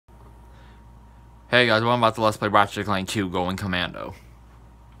Hey guys, welcome back to Let's Play Ratchet Clank 2 Going Commando.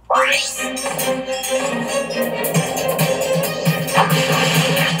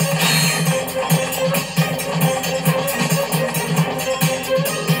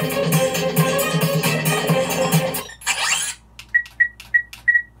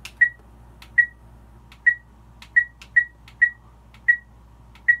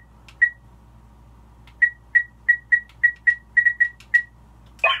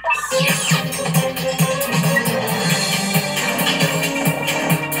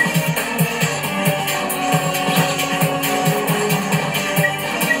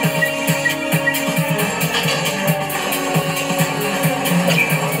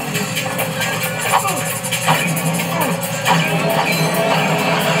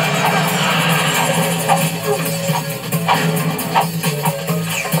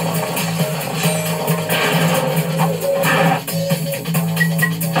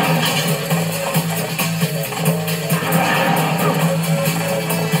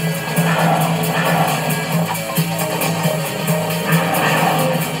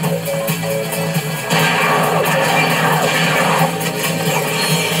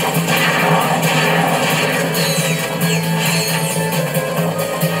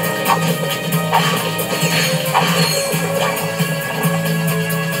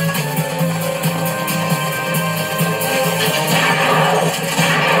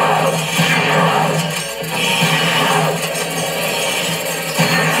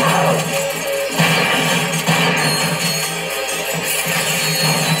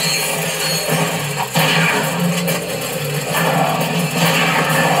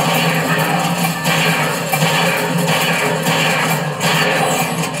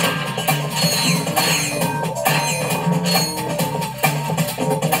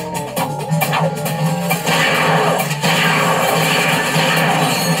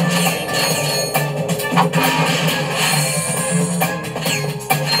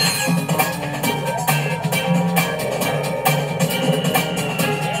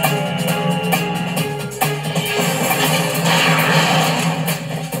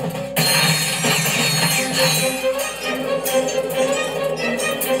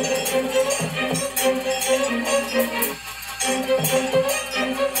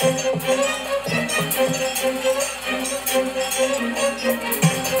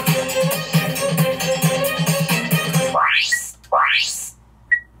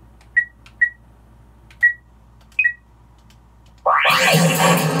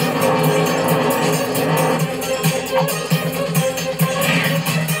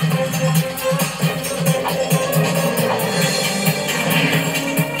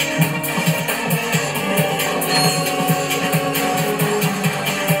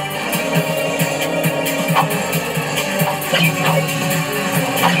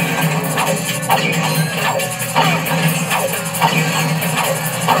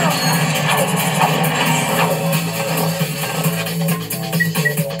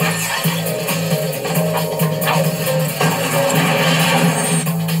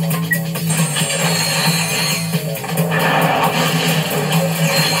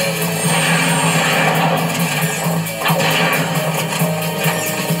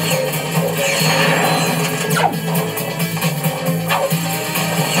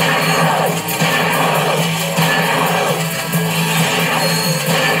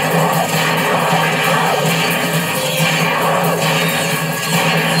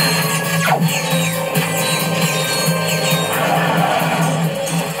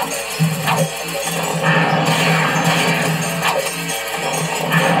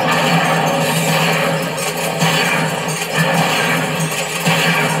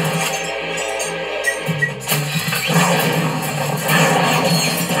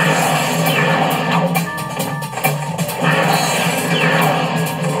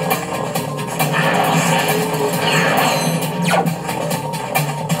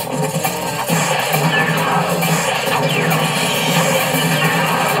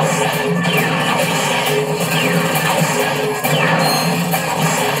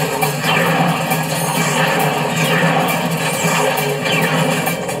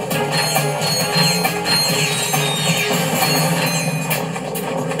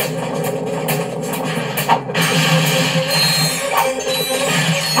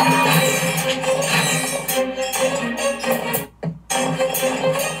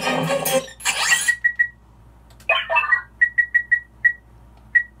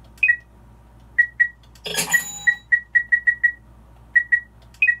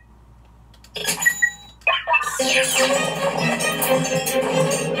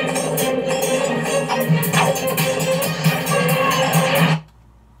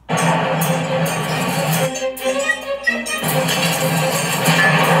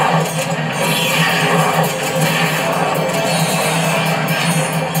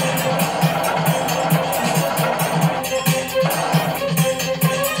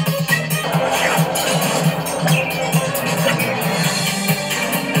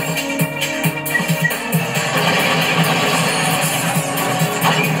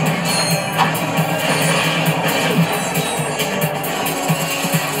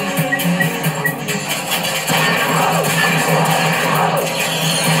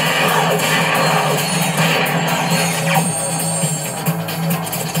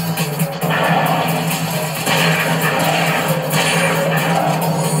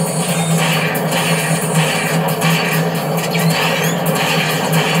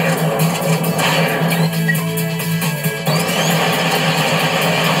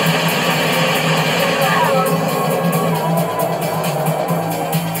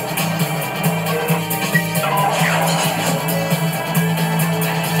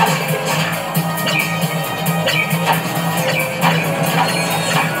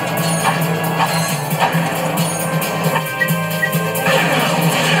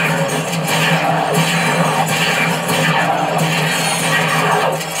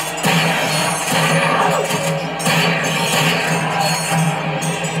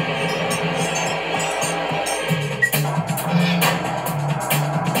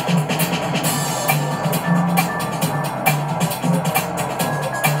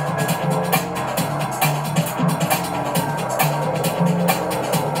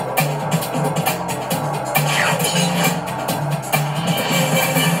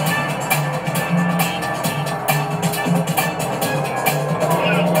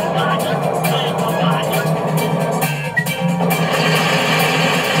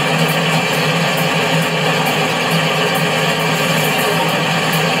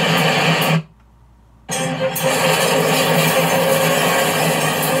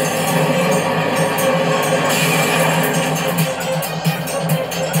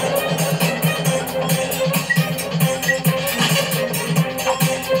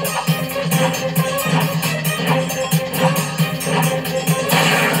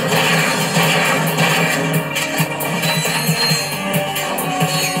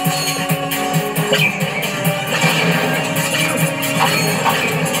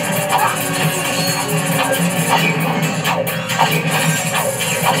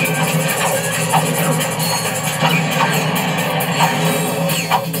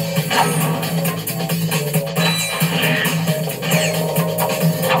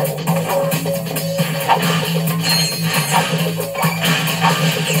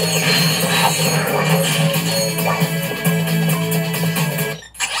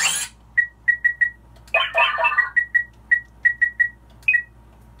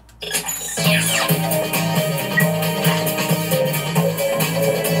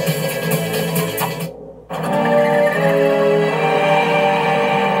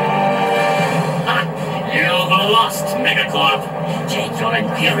 Take your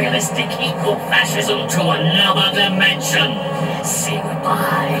imperialistic eco-fascism to another dimension. Say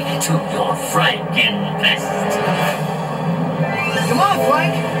goodbye to your Frankenfest. Come on,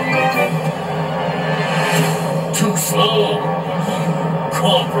 Clank! Too slow, you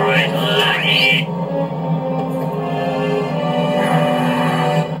corporate lackey.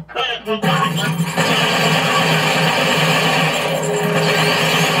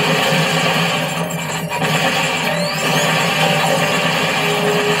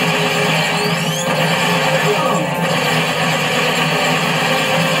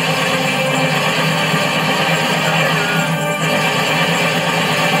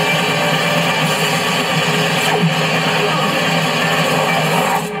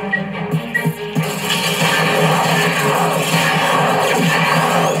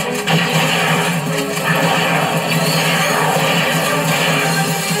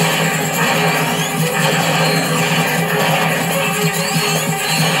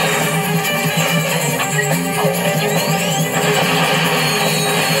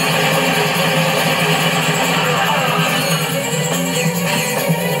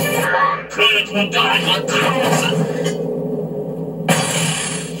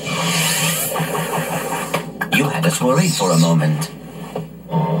 You had us worried for a moment.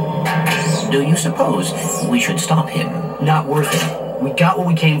 Do you suppose we should stop him? Not worth it. We got what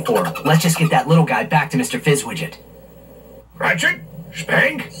we came for. Let's just get that little guy back to Mr. Fizzwidget. Ratchet?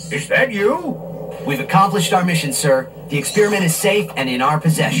 Spank? Is that you? We've accomplished our mission, sir. The experiment is safe and in our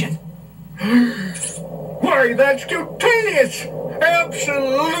possession. Why, that's cutaneous!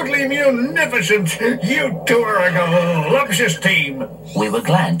 Absolutely munificent! You two are a voluptuous team! We were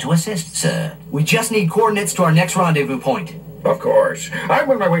glad to assist, sir. We just need coordinates to our next rendezvous point. Of course.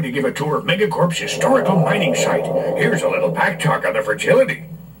 I'm on my way to give a tour of Megacorp's historical mining site. Here's a little back talk on the fragility.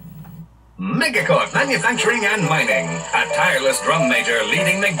 Megacorp Manufacturing and Mining, a tireless drum major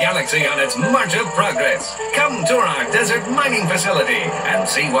leading the galaxy on its march of progress. Come tour our desert mining facility and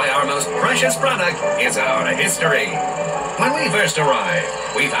see why our most precious product is our history. When we first arrived,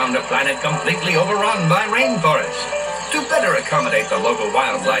 we found a planet completely overrun by rainforest. To better accommodate the local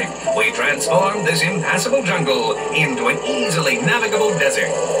wildlife, we transformed this impassable jungle into an easily navigable desert.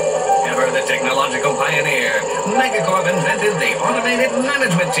 Ever the technological pioneer, Megacorp invented the automated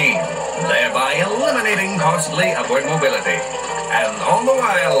management team, thereby eliminating costly upward mobility, and all the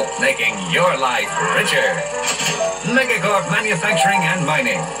while making your life richer. Megacorp Manufacturing and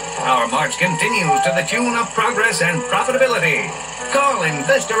Mining. Our march continues to the tune of progress and profitability. Call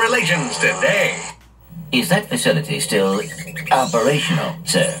Investor Relations today. Is that facility still operational,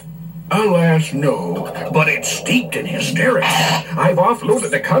 sir? Alas, no. But it's steeped in hysteria. I've offloaded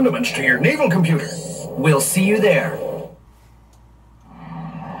the condiments to your naval computer. We'll see you there.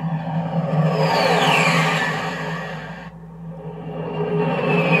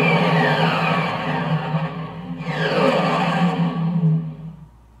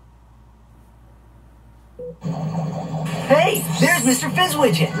 Hey, there's Mr.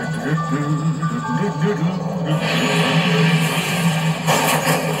 Fizzwidget.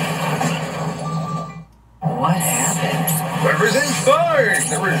 What happened? Everything's fine.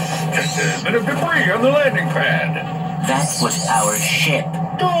 There was just a bit of debris on the landing pad. That was our ship.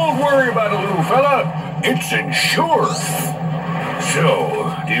 Don't worry about it, little fella. It's insured.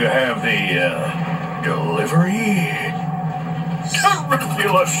 So, do you have the, delivery?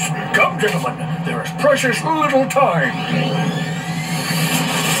 Ridiculous! Come, gentlemen. There is precious little time.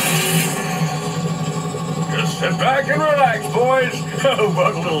 Just sit back and relax, boys. How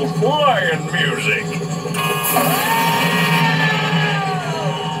about a little flying music?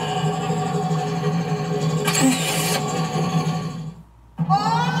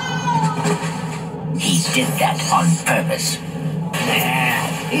 He did that on purpose.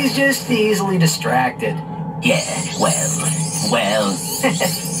 Nah, he's just easily distracted. Yeah, well.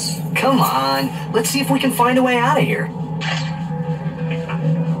 Come on, let's see if we can find a way out of here.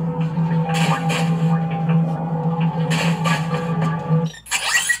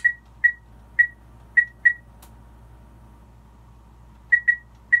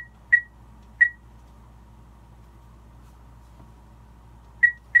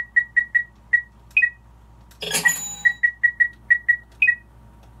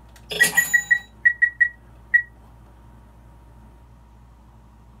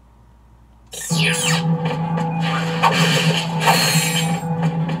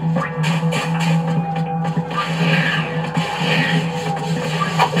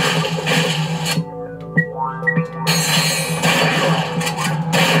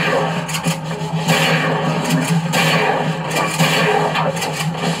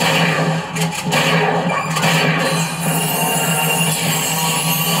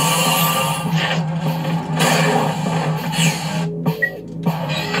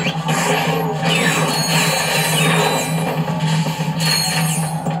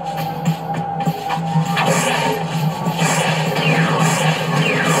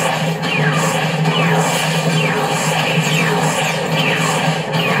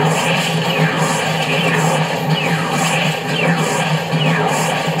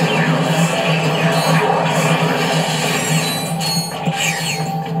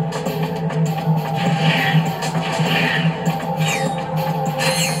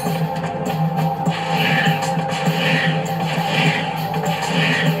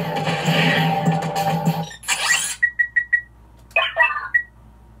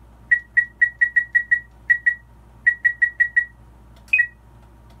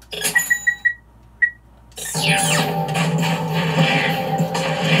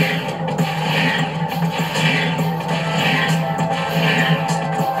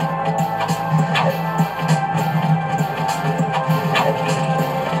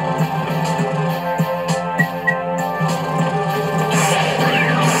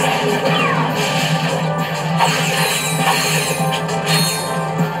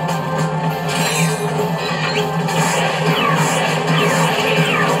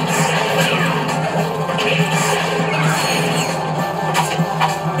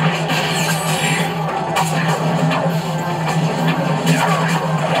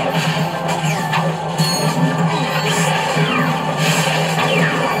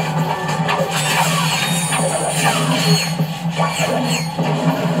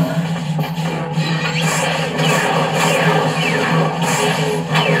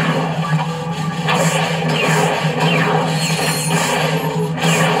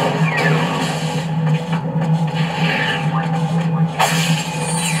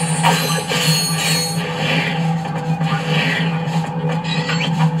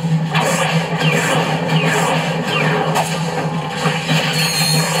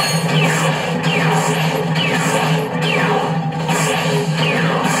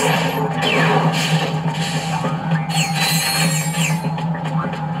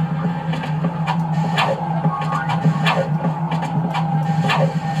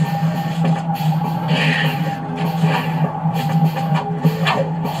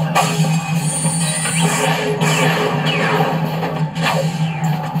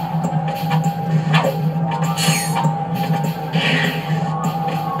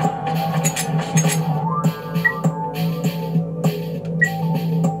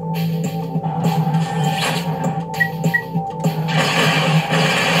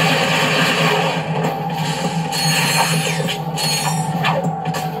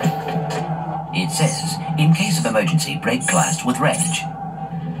 break glass with wrench.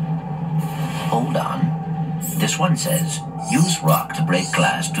 Hold on. This one says, use rock to break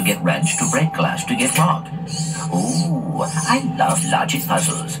glass to get wrench to break glass to get rock. Ooh, I love logic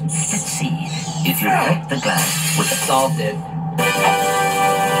puzzles. Let's see. If you break the glass with Solved it.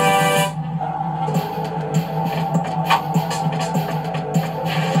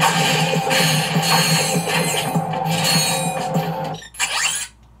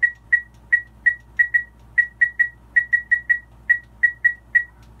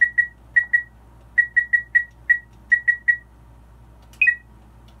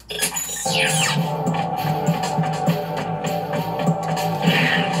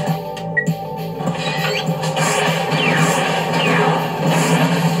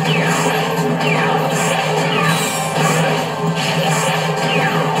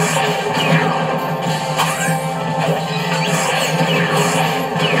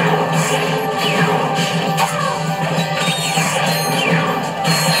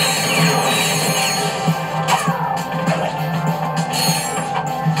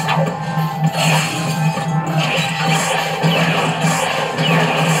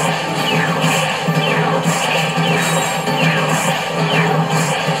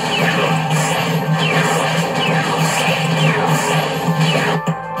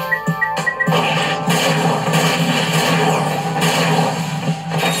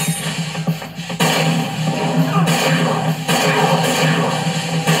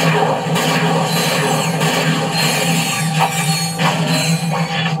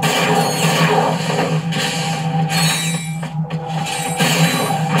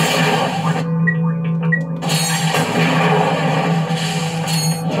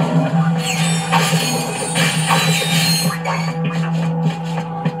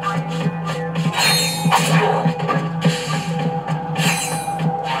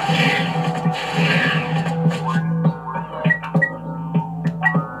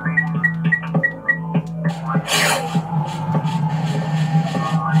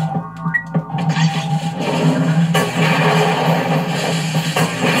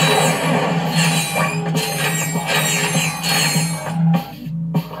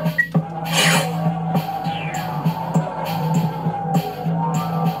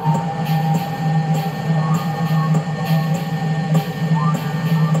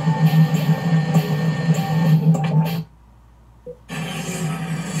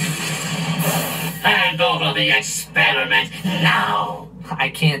 Hand over the experiment now. I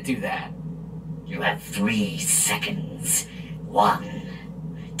can't do that. You have 3 seconds. 1,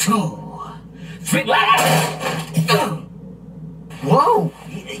 2, 3. Whoa!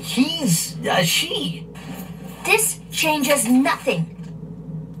 He's she. This changes nothing.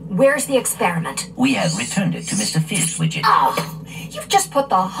 Where's the experiment? We have returned it to Mr. Fizz Widget. Oh, you've just put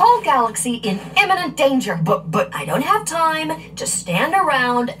the whole galaxy in imminent danger. But I don't have time to stand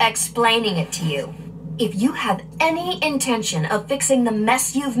around explaining it to you. If you have any intention of fixing the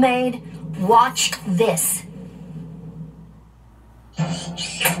mess you've made, watch this.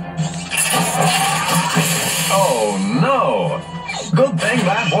 Oh no! Good thing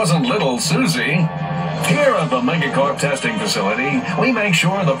that wasn't little Susie. Here at the Megacorp testing facility, we make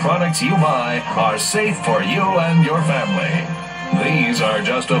sure the products you buy are safe for you and your family. These are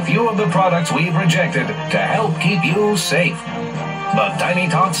just a few of the products we've rejected to help keep you safe. The Tiny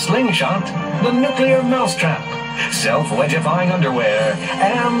Tot Slingshot, the Nuclear Mousetrap, Self-Wedgifying Underwear,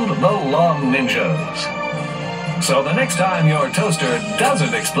 and the Long Ninjas. So the next time your toaster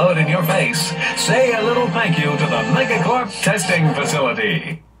doesn't explode in your face, say a little thank you to the Megacorp testing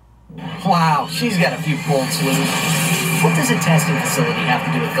facility. wow, she's got a few bolts loose. What does a testing facility have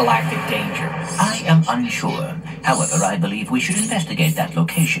to do with galactic danger? I am unsure. However, I believe we should investigate that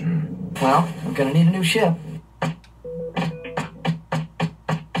location. Well, we're gonna need a new ship.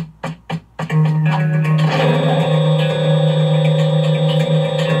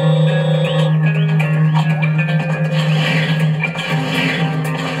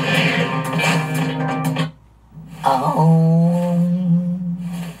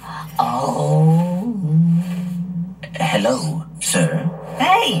 Hello, sir.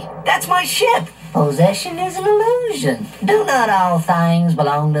 Hey, that's my ship! Possession is an illusion. Do not all things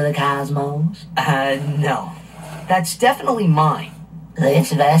belong to the cosmos? No. That's definitely mine.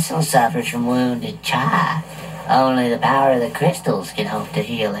 This vessel suffers from wounded chai. Only the power of the crystals can hope to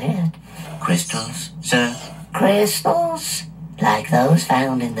heal it. Crystals, sir? Crystals? Like those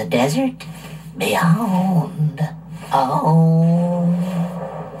found in the desert? Beyond. Oh.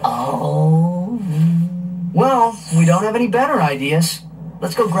 Well, we don't have any better ideas.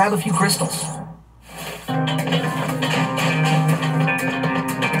 Let's go grab a few crystals.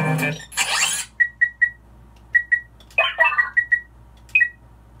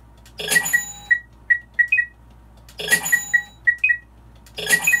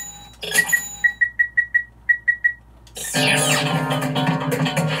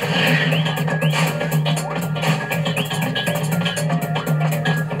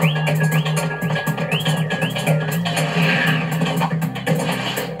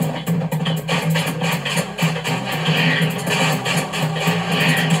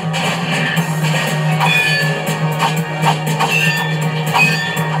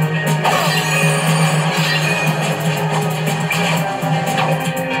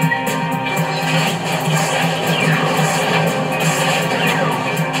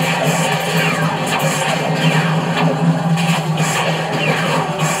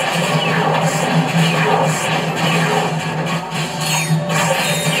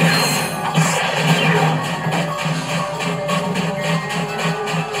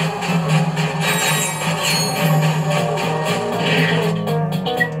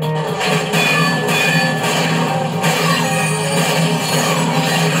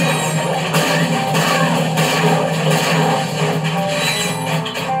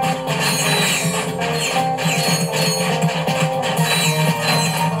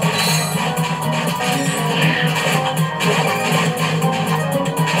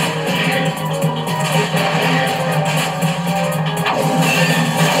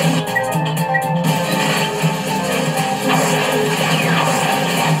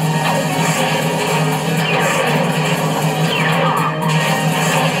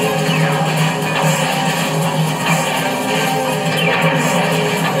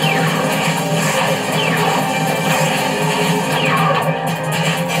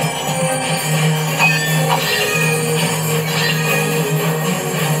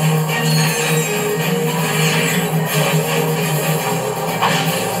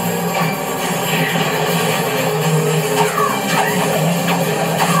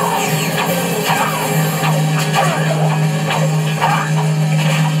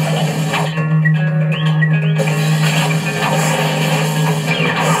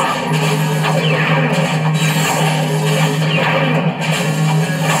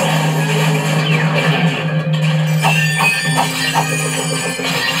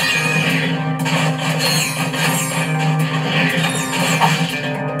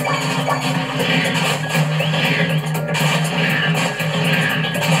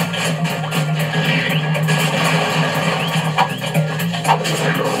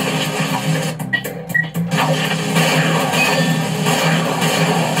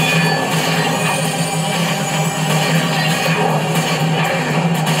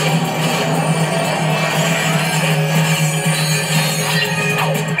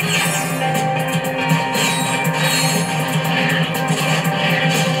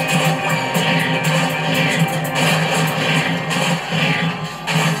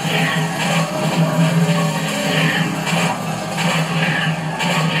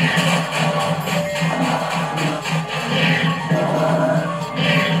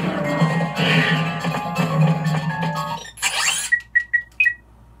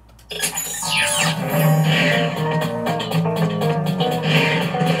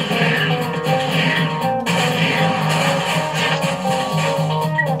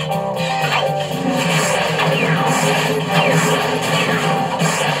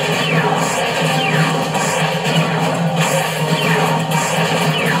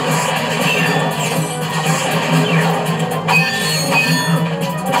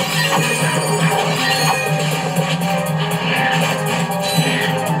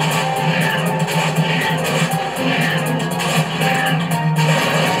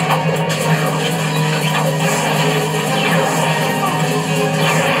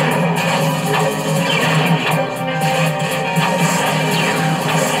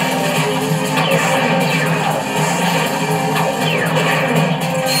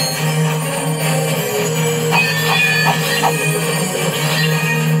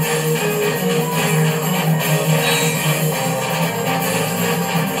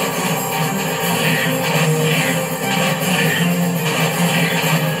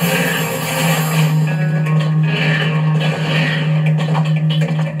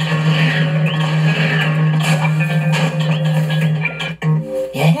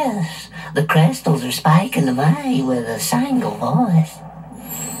 The crystals are spiking the money with a single voice.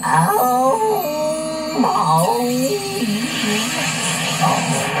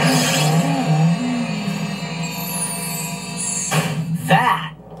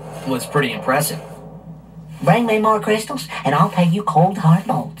 That was pretty impressive. Bring me more crystals, and I'll pay you cold hard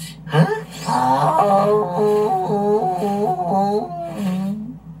bolts. Huh?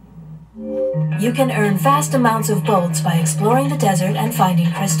 You can earn vast amounts of bolts by exploring the desert and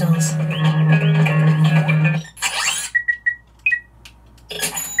finding crystals.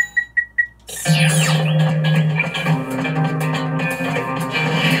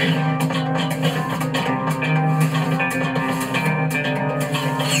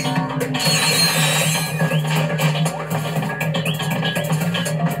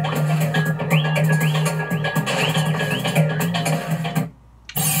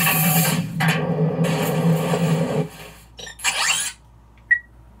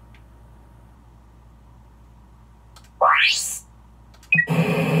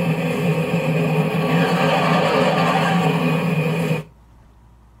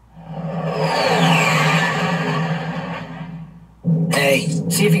 Hey,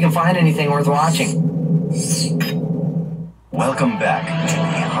 see if you can find anything worth watching. Welcome back to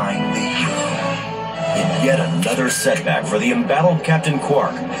Behind the Hero. In yet another setback for the embattled Captain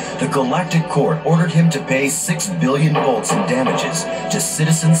Quark, the Galactic Court ordered him to pay 6 billion bolts in damages to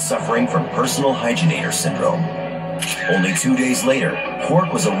citizens suffering from personal hygienator syndrome. Only 2 days later,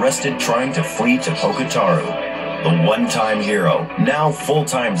 Quark was arrested trying to flee Topokataru. The one-time hero, now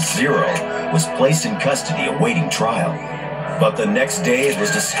full-time Zero, was placed in custody awaiting trial. But the next day it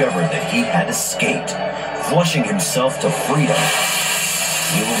was discovered that he had escaped, flushing himself to freedom.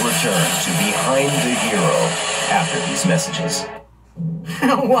 We will return to Behind the Hero after these messages.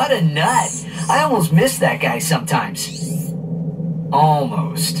 What a nut! I almost miss that guy sometimes.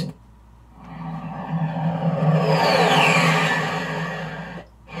 Almost.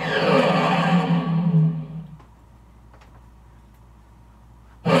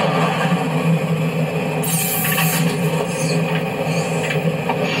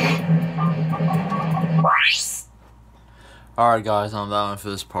 Alright guys, I'm that one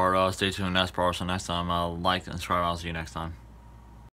for this part. Stay tuned next part. So next time, like and subscribe. I'll see you next time.